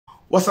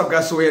What's up,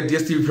 guys? So we had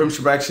DSTV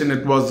Premiership action.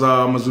 It was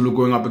AmaZulu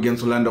going up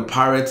against Orlando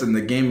Pirates and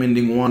the game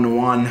ending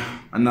 1-1.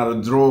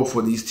 Another draw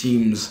for these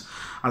teams.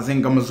 I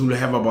think AmaZulu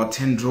have about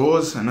 10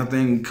 draws, and I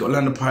think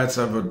Orlando Pirates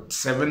have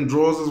 7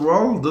 draws as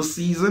well this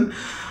season.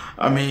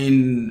 I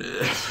mean,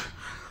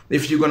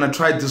 if you're going to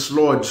try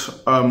dislodge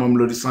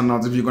Mamelodi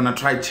Sundowns, if you're going to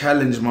try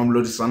challenge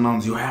Mamelodi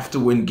Sundowns, you have to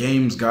win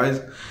games,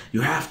 guys. You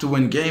have to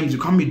win games. You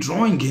can't be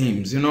drawing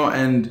games, you know,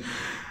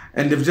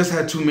 and they've just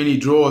had too many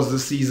draws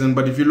this season.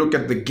 But if you look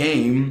at the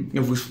game,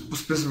 if we're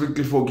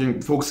specifically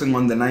focusing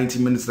on the 90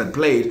 minutes that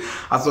played,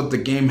 I thought the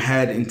game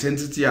had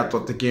intensity. I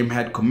thought the game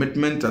had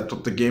commitment. I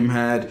thought the game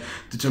had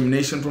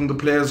determination from the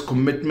players,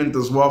 commitment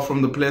as well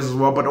from the players as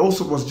well. But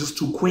also it was just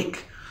too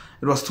quick.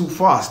 It was too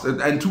fast,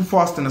 and too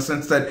fast in a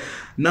sense that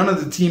none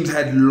of the teams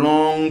had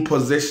long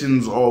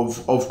possessions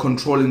of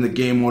controlling the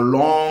game, or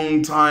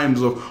long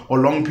times or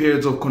long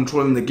periods of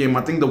controlling the game.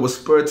 I think there were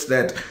spurts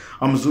that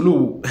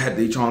AmaZulu had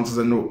their chances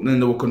and then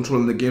they were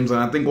controlling the games, and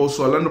I think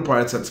also Orlando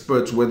Pirates had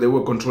spurts where they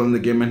were controlling the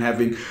game and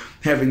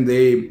having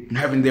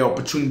their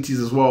opportunities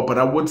as well. But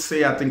I would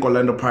say I think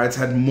Orlando Pirates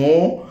had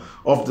more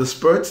of the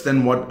spurts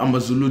than what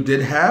AmaZulu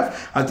did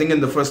have. I think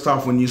in the first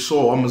half, when you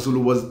saw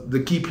AmaZulu, was the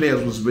key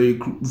players was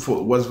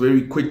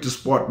very quick to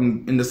spot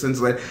in the sense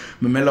that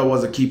Mamela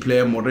was a key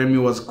player,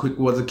 Moremi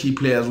was a key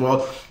player as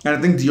well, and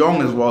I think De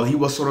Jong as well. He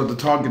was sort of the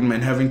target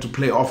man, having to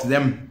play off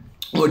them,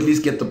 or at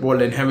least get the ball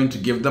and having to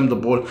give them the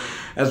ball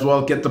as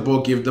well. Get the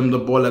ball, give them the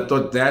ball. I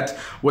thought that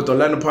with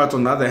Orlando Pirates,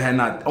 on the other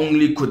hand, I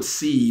only could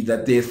see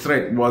that their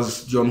threat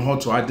was John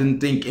Hoto. I didn't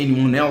think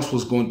anyone else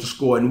was going to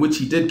score, in which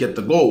he did get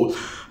the goal.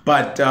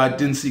 But I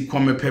didn't see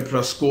Kwame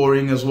Pepra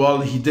scoring as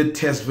well. He did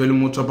test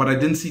Velumuto, but I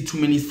didn't see too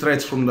many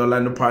threats from the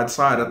Orlando Pirates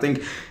side. I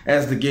think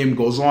as the game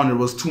goes on, it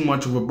was too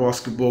much of a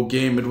basketball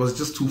game. It was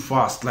just too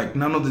fast. Like,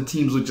 none of the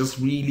teams were just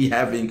really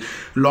having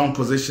long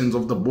possessions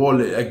of the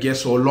ball, I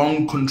guess, or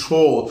long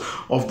control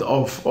of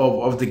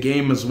the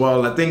game as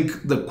well. I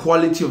think the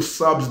quality of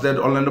subs that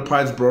Orlando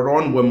Pirates brought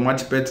on were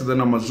much better than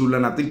AmaZulu,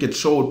 and I think it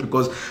showed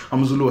because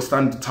AmaZulu was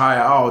starting to tire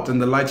out, and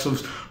the likes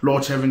of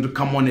Lodge having to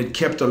come on, it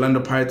kept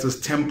Orlando Pirates'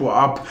 tempo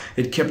up.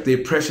 It kept their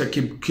pressure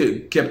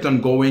kept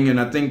on going, and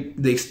I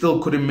think they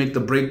still couldn't make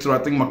the breakthrough. I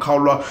think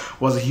Makaula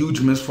was a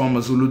huge miss for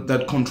AmaZulu,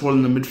 that control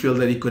in the midfield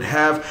that he could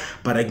have.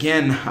 But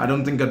again, I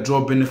don't think a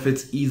draw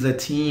benefits either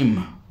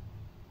team.